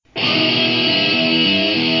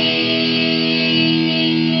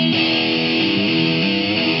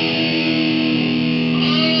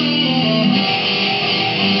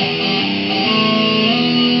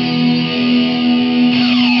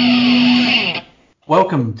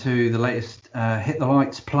Welcome to the latest Hit the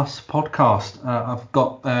Lights Plus podcast. I've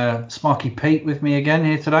got Sparky Pete with me again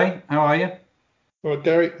here today. How are you? All right,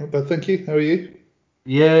 Gary. Not bad, thank you. How are you?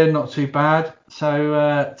 Yeah, not too bad.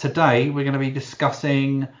 So today we're going to be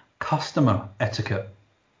discussing customer etiquette.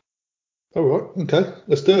 All right, okay,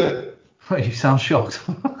 let's do it. You sound shocked.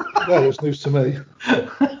 Well, it's news to me.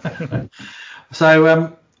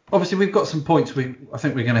 So obviously we've got some points I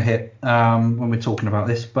think we're going to hit when we're talking about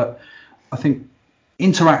this, but I think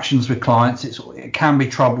interactions with clients, it can be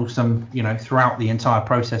troublesome, throughout the entire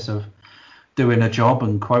process of doing a job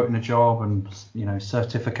and quoting a job and,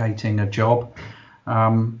 certificating a job.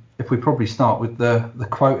 If we probably start with the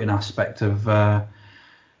quoting aspect of the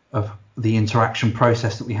interaction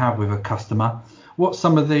process that we have with a customer, what's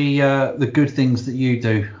some of the good things that you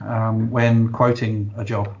do when quoting a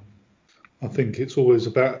job? I think it's always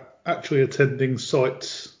about actually attending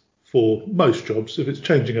sites for most jobs. If it's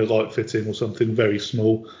changing a light fitting or something very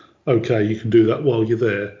small, okay, you can do that while you're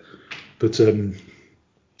there. But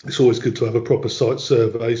it's always good to have a proper site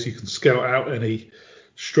survey so you can scout out any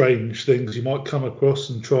strange things you might come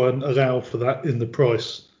across and try and allow for that in the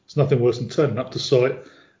price. It's nothing worse than turning up to site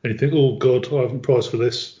and you think, oh God, I haven't priced for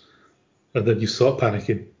this, and then you start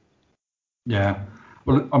panicking. Yeah.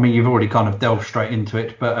 Well, I mean, you've already kind of delved straight into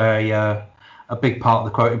it, but a big part of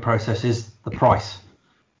the quoting process is the price.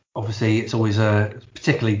 Obviously, it's always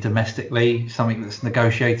particularly domestically, something that's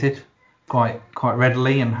negotiated quite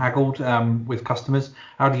readily and haggled with customers.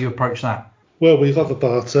 How do you approach that? Well, we love a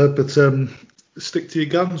barter, but stick to your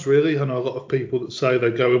guns, really. I know a lot of people that say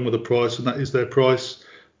they go in with a price and that is their price,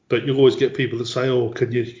 but you'll always get people that say, oh,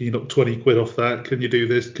 can you knock 20 quid off that? Can you do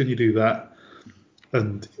this? Can you do that?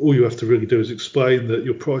 And all you have to really do is explain that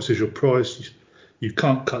your price is your price. You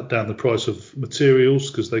can't cut down the price of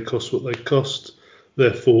materials because they cost what they cost.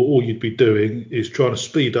 Therefore, all you'd be doing is trying to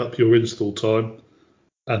speed up your install time,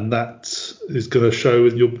 and that is going to show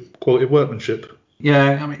in your quality of workmanship.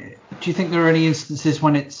 Yeah, I mean, do you think there are any instances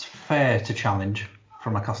when it's fair to challenge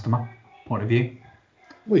from a customer point of view?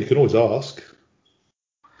 Well, you can always ask.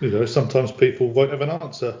 Sometimes people won't have an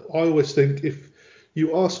answer. I always think if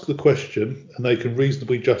you ask the question and they can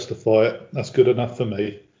reasonably justify it, that's good enough for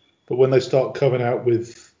me. But when they start coming out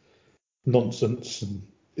with nonsense and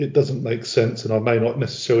it doesn't make sense and I may not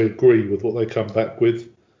necessarily agree with what they come back with,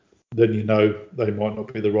 then they might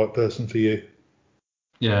not be the right person for you.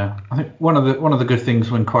 Yeah, I think one of the good things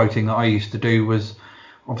when quoting that I used to do was,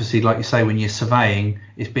 obviously, like you say, when you're surveying,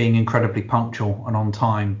 is being incredibly punctual and on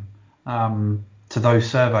time to those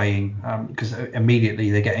surveying, because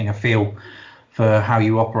immediately they're getting a feel for how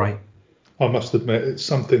you operate. I must admit, it's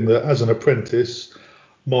something that as an apprentice,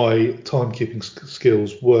 my timekeeping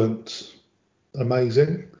skills weren't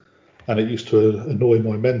amazing, and it used to annoy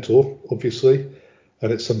my mentor, obviously.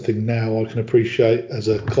 And it's something now I can appreciate as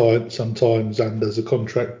a client sometimes and as a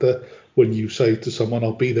contractor. When you say to someone,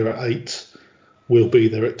 I'll be there at 8, we'll be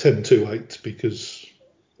there at 10 to 8, because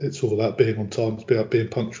it's all about being on time, it's about being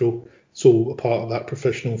punctual. It's all a part of that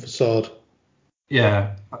professional facade.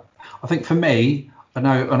 Yeah, I think for me, I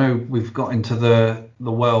know we've got into the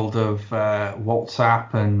world of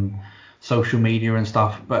WhatsApp and social media and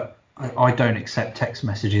stuff, but I don't accept text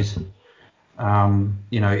messages.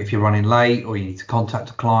 If you're running late or you need to contact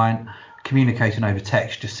a client, communicating over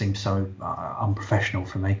text just seems so unprofessional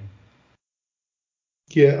for me.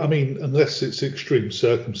 Yeah, I mean, unless it's extreme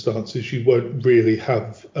circumstances, you won't really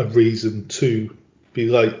have a reason to be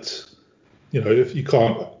late. If you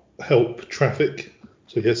can't help traffic,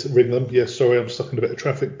 so yes, ring them. Yes, sorry, I'm stuck in a bit of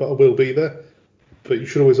traffic, but I will be there. But you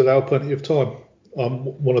should always allow plenty of time. I'm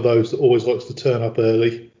one of those that always likes to turn up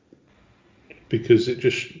early because it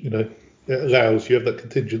just, it allows you have that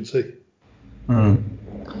contingency.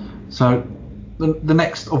 So the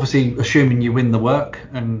next, obviously, assuming you win the work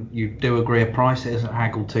and you do agree a price, it isn't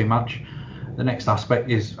haggled too much. The next aspect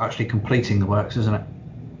is actually completing the works, isn't it?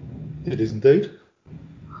 It is indeed.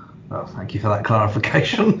 Well, thank you for that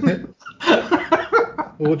clarification.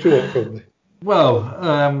 Well, what do you want from me?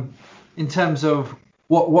 Well, in terms of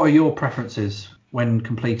what are your preferences when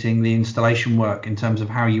completing the installation work in terms of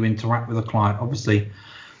how you interact with a client? Obviously,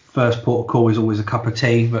 first port of call is always a cup of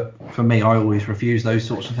tea, but for me, I always refuse those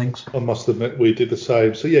sorts of things. I must admit we did the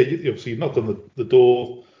same. So yeah, you knock on the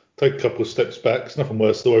door, take a couple of steps back. It's nothing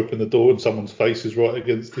worse than open the door and someone's face is right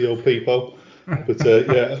against the old peephole. But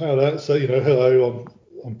yeah, how that? So hello,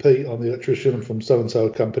 I'm Pete. I'm the electrician. I'm from so and so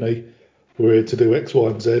company. We're here to do X, Y,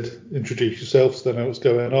 and Z. Introduce yourselves. Don't know what's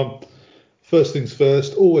going on. First things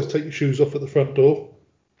first. Always take your shoes off at the front door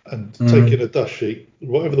and take in a dust sheet.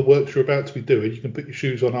 Whatever the works you're about to be doing, you can put your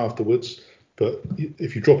shoes on afterwards. But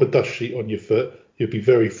if you drop a dust sheet on your foot, you'd be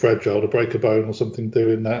very fragile to break a bone or something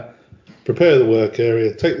doing that. Prepare the work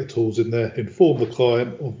area, take the tools in there, inform the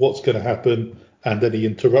client of what's going to happen and any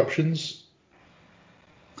interruptions.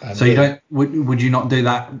 And so you don't would you not do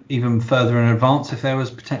that even further in advance if there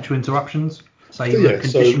was potential interruptions? Say you were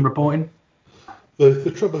condition reporting?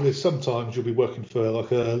 The trouble is sometimes you'll be working for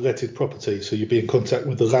like a letted property, so you'll be in contact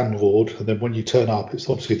with the landlord, and then when you turn up, it's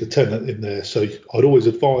obviously the tenant in there. So I'd always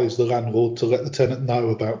advise the landlord to let the tenant know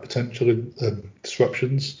about potential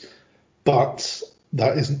disruptions, but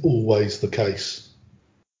that isn't always the case.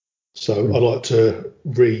 So I'd like to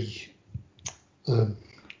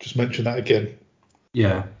just mention that again.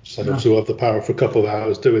 Yeah. So obviously we'll have the power for a couple of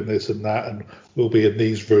hours doing this and that, and we'll be in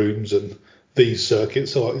these rooms and these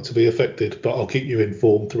circuits are likely to be affected, but I'll keep you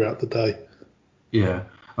informed throughout the day. Yeah,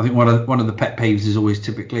 I think one of the pet peeves is always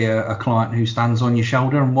typically a client who stands on your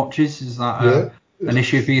shoulder and watches. Is that an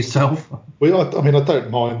issue for yourself? Well, I mean, I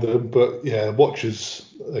don't mind them, but yeah,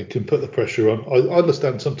 watchers, they can put the pressure on. I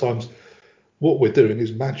understand sometimes what we're doing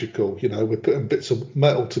is magical. You know, we're putting bits of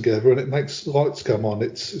metal together and it makes lights come on.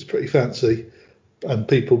 It's pretty fancy, and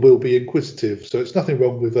people will be inquisitive. So it's nothing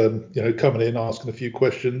wrong with coming in, asking a few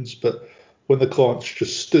questions, but when the client's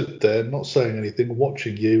just stood there, not saying anything,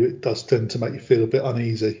 watching you, it does tend to make you feel a bit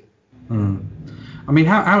uneasy. I mean,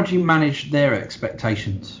 how do you manage their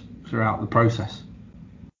expectations throughout the process?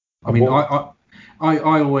 I mean, I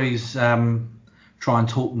always try and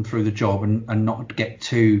talk them through the job and not get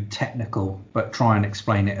too technical, but try and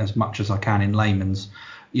explain it as much as I can in layman's,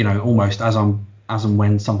 almost as and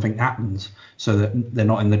when something happens, so that they're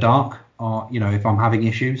not in the dark, or if I'm having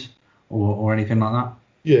issues or anything like that.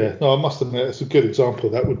 Yeah, no, I must admit it's a good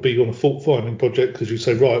example. That would be on a fault finding project, because you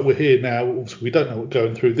say, right, we're here now. We don't know what's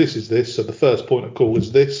going through. This is this. So the first point of call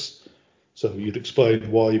is this. So you'd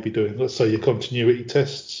explain why you'd be doing, let's say, your continuity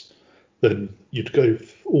tests. Then you'd go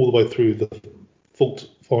all the way through the fault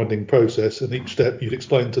finding process, and each step you'd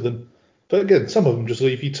explain to them. But again, some of them just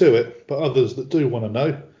leave you to it. But others that do want to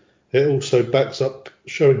know, it also backs up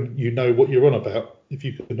showing what you're on about. If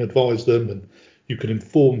you can advise them and you can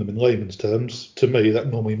inform them in layman's terms, to me, that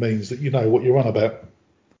normally means that you know what you're on about.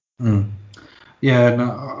 Yeah,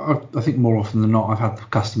 no, I think more often than not, I've had the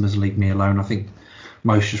customers leave me alone. I think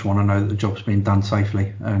most just want to know that the job's being done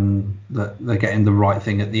safely and that they're getting the right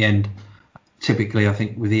thing at the end. Typically, I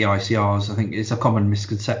think with the EICRs, I think it's a common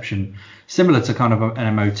misconception, similar to kind of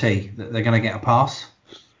an MOT, that they're going to get a pass.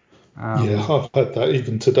 Yeah, I've had that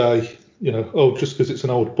even today. Just because it's an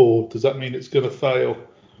old board, does that mean it's going to fail?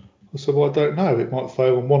 I said, well, I don't know. It might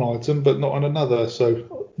fail on one item, but not on another.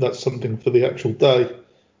 So that's something for the actual day.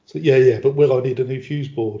 So yeah, but will I need a new fuse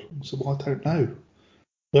board? I said, well, I don't know.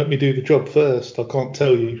 Let me do the job first. I can't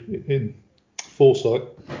tell you in foresight.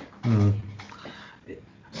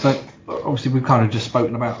 So obviously we've kind of just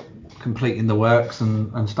spoken about completing the works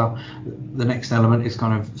and stuff. The next element is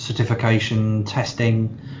kind of certification,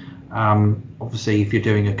 testing. Obviously, if you're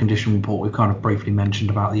doing a condition report, we've kind of briefly mentioned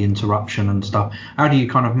about the interruption and stuff. How do you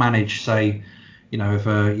kind of manage, say, if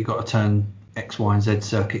you've got to turn X, Y, and Z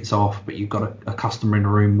circuits off, but you've got a customer in a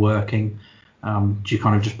room working, do you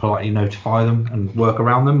kind of just politely notify them and work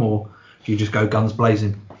around them, or do you just go guns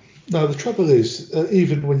blazing? No, the trouble is,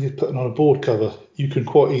 even when you're putting on a board cover, you can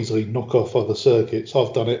quite easily knock off other circuits.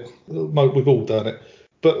 I've done it. We've all done it.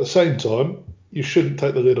 But at the same time, you shouldn't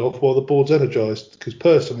take the lid off while the board's energised, because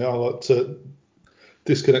personally I like to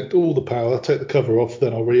disconnect all the power, take the cover off,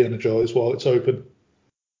 then I'll re-energise while it's open,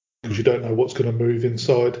 because you don't know what's going to move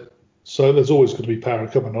inside. So there's always going to be power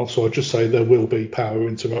coming off, so I just say there will be power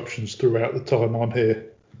interruptions throughout the time I'm here.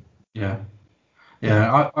 Yeah,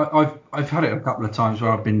 I've had it a couple of times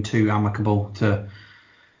where I've been too amicable to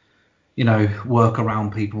work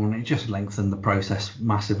around people, and it just lengthened the process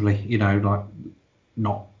massively, like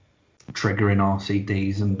not triggering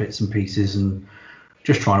RCDs and bits and pieces and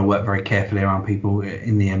just trying to work very carefully around people.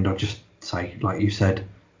 In the end, I'll just say, like you said,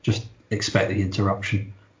 just expect the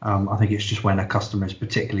interruption. I think it's just when a customer is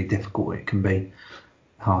particularly difficult, it can be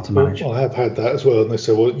hard to manage. Well, I have had that as well, and they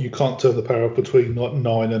say, well, you can't turn the power off between like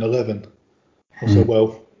 9 and 11. I said,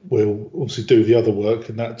 well, we'll obviously do the other work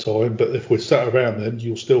in that time, but if we're sat around then,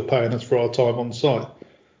 you're still paying us for our time on site.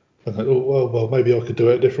 And they, well, maybe I could do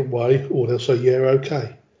it a different way, or they'll say, yeah,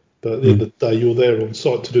 okay. But at the end of the day, you're there on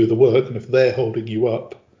site to do the work, and if they're holding you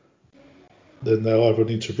up, then they'll either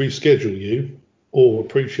need to reschedule you or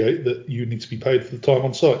appreciate that you need to be paid for the time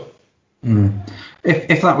on site.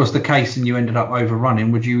 If that was the case and you ended up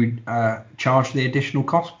overrunning, would you charge the additional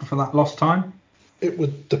cost for that lost time? It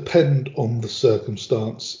would depend on the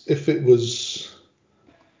circumstance. If it was...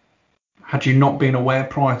 Had you not been aware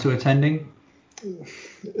prior to attending?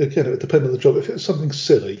 Again, it would depend on the job. If it was something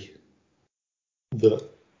silly, that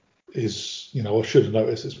is, I should have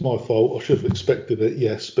noticed, it's my fault, I should have expected it,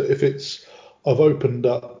 yes. But if it's, I've opened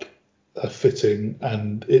up a fitting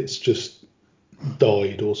and it's just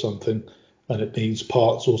died or something and it needs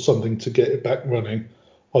parts or something to get it back running,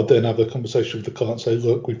 I'd then have a conversation with the client and say,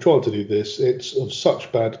 look, we've tried to do this, it's of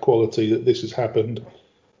such bad quality that this has happened,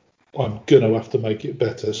 I'm going to have to make it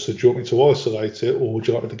better, so do you want me to isolate it or would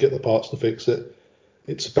you like me to get the parts to fix it?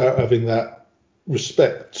 It's about having that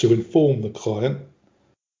respect to inform the client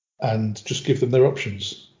and just give them their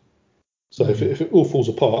options. So if it all falls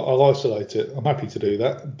apart, I'll isolate it. I'm happy to do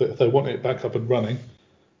that. But if they want it back up and running,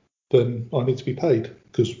 then I need to be paid.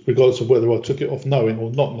 Because regardless of whether I took it off knowing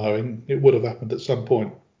or not knowing, it would have happened at some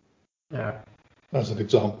point. Yeah. As an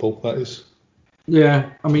example, that is.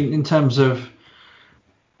 Yeah. I mean, in terms of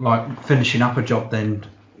like finishing up a job, then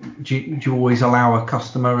do you always allow a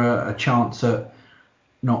customer a chance at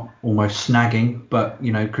not almost snagging, but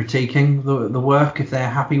critiquing the work if they're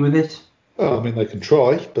happy with it? Well, I mean, they can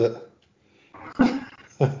try, but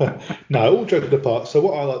no, all joking apart. So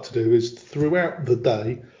what I like to do is throughout the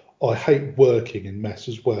day, I hate working in mess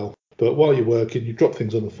as well. But while you're working, you drop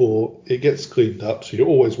things on the floor, it gets cleaned up. So you're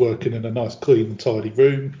always working in a nice, clean and tidy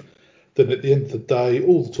room. Then at the end of the day,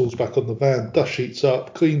 all the tools back on the van, dust sheets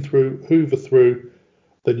up, clean through, hoover through.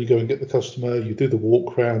 Then you go and get the customer, you do the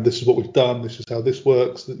walk round. This is what we've done. This is how this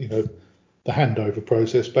works. The handover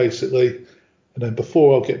process basically. And then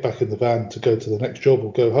before I'll get back in the van to go to the next job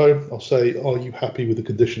or go home, I'll say, are you happy with the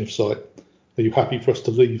condition of site? Are you happy for us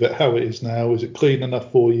to leave it how it is now? Is it clean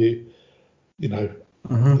enough for you?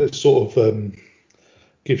 It sort of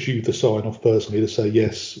gives you the sign off personally to say,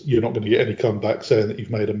 yes, you're not going to get any comeback saying that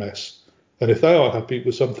you've made a mess. And if they are happy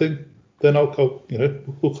with something, then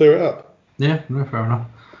we'll clear it up. Yeah, no, fair enough.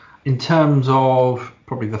 In terms of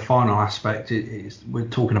probably the final aspect, we're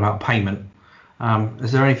talking about payment.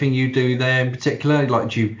 Is there anything you do there in particular? Like,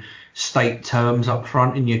 do you state terms up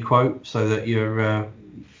front in your quote so that you're,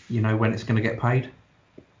 when it's going to get paid?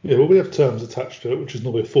 Yeah, well, we have terms attached to it, which is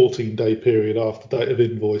normally a 14-day period after date of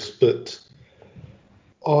invoice, but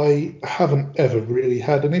I haven't ever really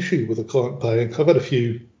had an issue with a client paying. I've had a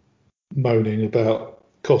few moaning about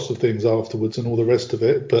cost of things afterwards and all the rest of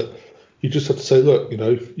it, but you just have to say, look,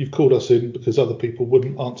 you've called us in because other people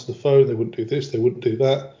wouldn't answer the phone, they wouldn't do this, they wouldn't do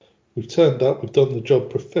that. We've turned up, we've done the job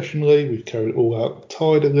professionally, we've carried it all out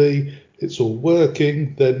tidily, it's all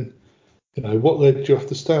working, then, what leg do you have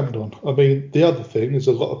to stand on? I mean, the other thing is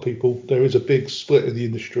a lot of people, there is a big split in the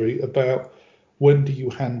industry about when do you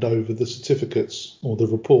hand over the certificates or the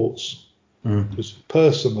reports? Because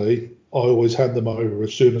personally, I always hand them over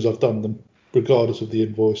as soon as I've done them, regardless of the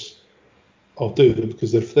invoice. I'll do them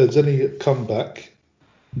because if there's any comeback,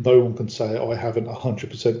 no one can say I haven't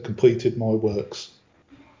 100% completed my works.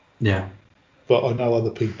 Yeah. But I know other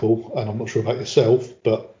people, and I'm not sure about yourself,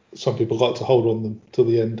 but some people like to hold on them till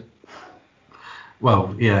the end.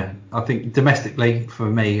 Well, yeah, I think domestically for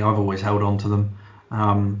me, I've always held on to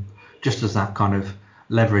them, just as that kind of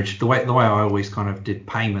leverage. The way I always kind of did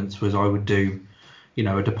payments was I would do,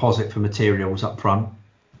 a deposit for materials up front.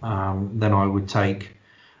 Then I would take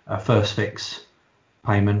a first fix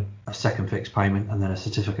payment, a second fix payment, and then a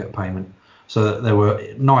certificate payment. So that there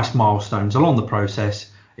were nice milestones along the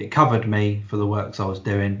process. It covered me for the works I was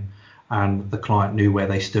doing, and the client knew where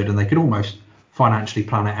they stood, and they could almost financially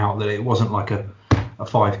plan it out that it wasn't like a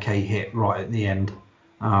 5k hit right at the end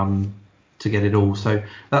to get it all. So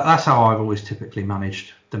that's how I've always typically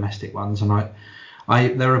managed domestic ones. And I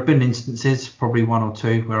there have been instances, probably one or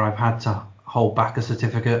two, where I've had to hold back a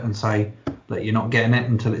certificate and say that you're not getting it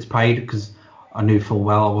until it's paid, because I knew full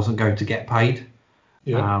well I wasn't going to get paid.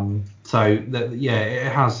 Yeah.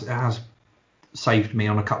 It has saved me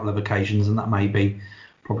on a couple of occasions, and that may be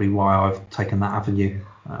probably why I've taken that avenue.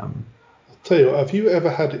 I'll tell you what, have you ever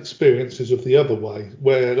had experiences of the other way,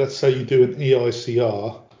 where let's say you do an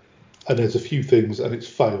EICR and there's a few things and it's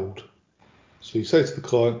failed? So you say to the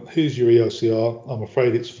client, here's your EICR, I'm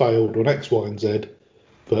afraid it's failed on X, Y and Z,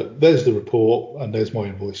 but there's the report and there's my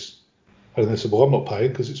invoice. And they said, well, I'm not paying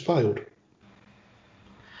because it's failed.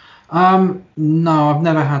 No, I've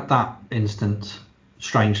never had that instance,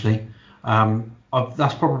 strangely.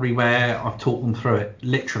 That's probably where I've talked them through it.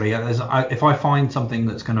 Literally, if I find something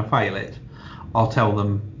that's going to fail it, I'll tell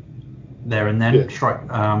them there and then,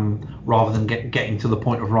 rather than getting to the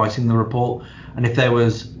point of writing the report. And if there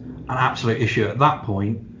was an absolute issue at that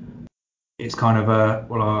point, it's kind of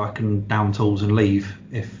I can down tools and leave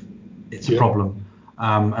if it's a problem.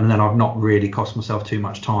 And then I've not really cost myself too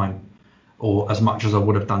much time, or as much as I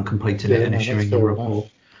would have done completing it and issuing the report.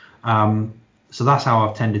 So that's how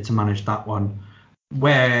I've tended to manage that one.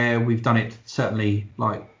 Where we've done it certainly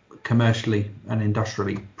like commercially and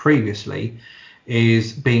industrially previously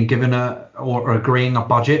is being given or agreeing a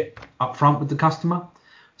budget up front with the customer.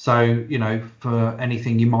 So, you know, for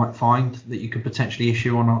anything you might find that you could potentially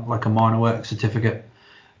issue on like a minor work certificate,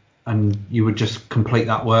 and you would just complete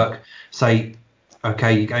that work. Say,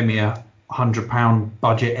 okay, you gave me £100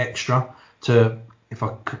 budget extra to, if I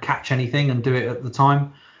could catch anything and do it at the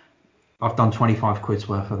time, I've done 25 quid's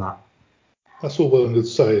worth of that. That's all well and good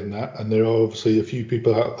saying that, and there are obviously a few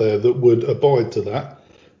people out there that would abide to that,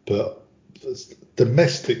 but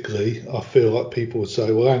domestically, I feel like people would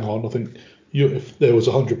say, well, hang on, I think if there was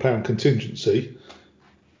 £100 contingency,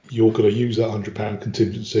 you're going to use that £100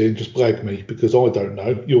 contingency and just blag me because I don't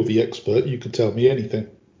know. You're the expert. You can tell me anything.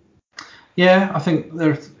 Yeah, I think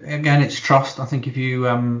again, it's trust. I think if you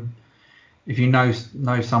know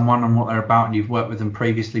someone and what they're about, and you've worked with them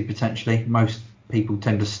previously, potentially, most people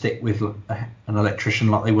tend to stick with an electrician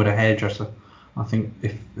like they would a hairdresser. I think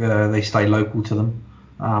if they stay local to them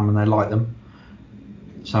and they like them.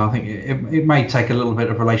 So I think it may take a little bit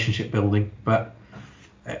of relationship building, but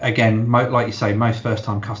again, like you say, most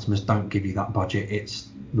first-time customers don't give you that budget. It's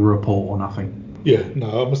the report or nothing. Yeah,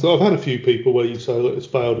 no, I've had a few people where you say, look, it's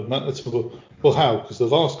failed and that. It's well, how? Because the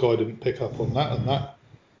last guy didn't pick up on that and that.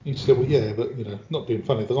 You say, well, yeah, but, you know, not being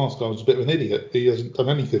funny, the last guy was a bit of an idiot. He hasn't done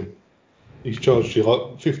anything. He's charged you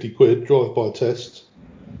like 50 quid, drive-by test,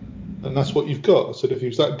 and that's what you've got. I said, if he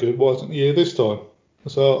was that good, why isn't he here this time?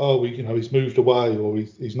 So, he's moved away or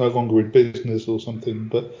he's no longer in business or something.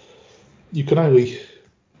 But you can only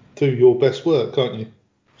do your best work, can't you?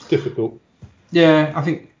 It's difficult. Yeah, I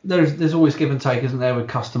think there's always give and take, isn't there, with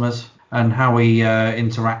customers, and how we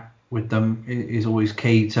interact with them is always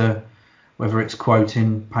key to whether it's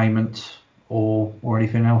quoting, payment, or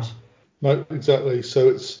anything else. No, exactly.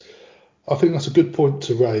 So I think that's a good point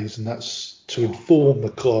to raise, and that's to inform the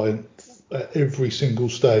client at every single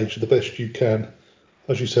stage the best you can,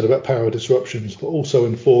 as you said about power disruptions, but also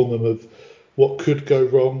inform them of what could go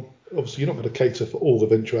wrong. Obviously, you're not going to cater for all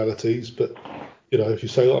eventualities, but you know, if you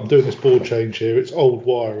say, I'm doing this board change here, it's old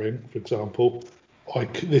wiring, for example,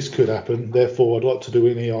 this could happen, therefore I'd like to do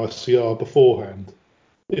an EICR beforehand.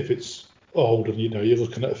 If it's old and, you know, you're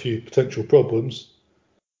looking at a few potential problems,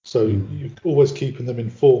 so you're always keeping them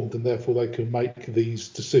informed and therefore they can make these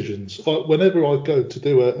decisions. Whenever I go to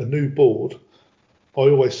do a new board, I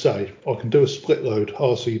always say I can do a split load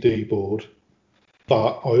RCD board,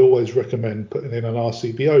 but I always recommend putting in an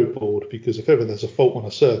RCBO board because if ever there's a fault on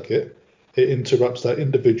a circuit, it interrupts that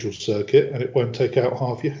individual circuit and it won't take out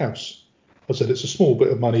half your house. I said it's a small bit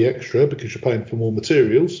of money extra because you're paying for more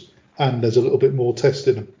materials and there's a little bit more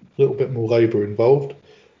testing, a little bit more labour involved.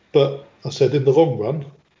 But I said in the long run,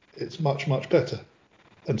 it's much, much better.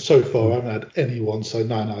 And so far, I haven't had anyone say,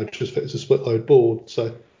 no, just it's a split load board.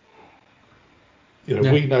 So, you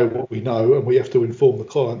know, we know what we know and we have to inform the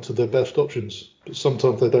client of their best options. But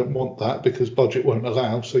sometimes they don't want that because budget won't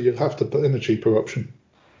allow. So you'll have to put in a cheaper option.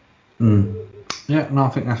 Yeah, no, I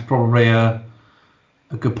think that's probably a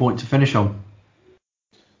good point to finish on.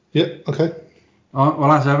 Yeah, okay. All right,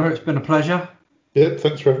 well, as ever, it's been a pleasure. Yeah,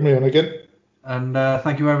 thanks for having me on again. And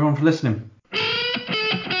thank you everyone for listening.